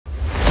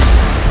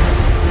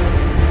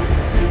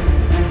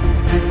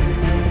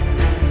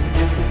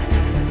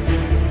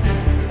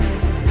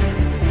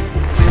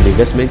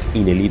investment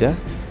in a leader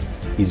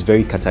is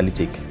very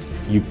catalytic.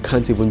 You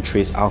can't even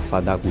trace how far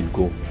that would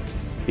go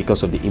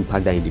because of the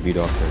impact that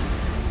individual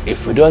can.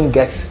 If we don't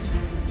get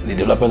the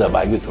development of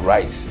our youth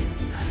rights,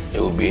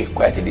 it will be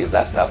quite a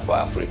disaster for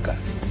Africa.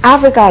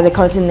 Africa as a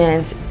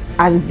continent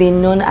has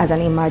been known as an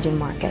emerging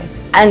market,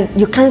 and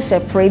you can't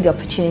separate the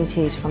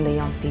opportunities from the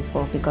young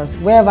people, because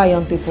wherever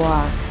young people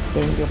are,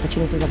 then the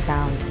opportunities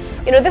abound.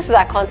 You know, this is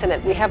our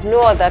continent. We have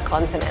no other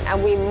continent,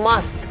 and we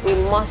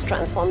must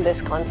transform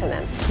this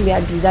continent. We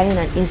are designing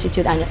an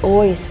institute, an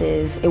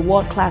oasis, a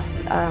world-class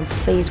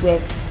place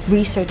where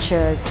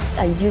researchers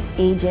and youth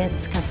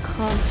agents can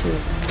come to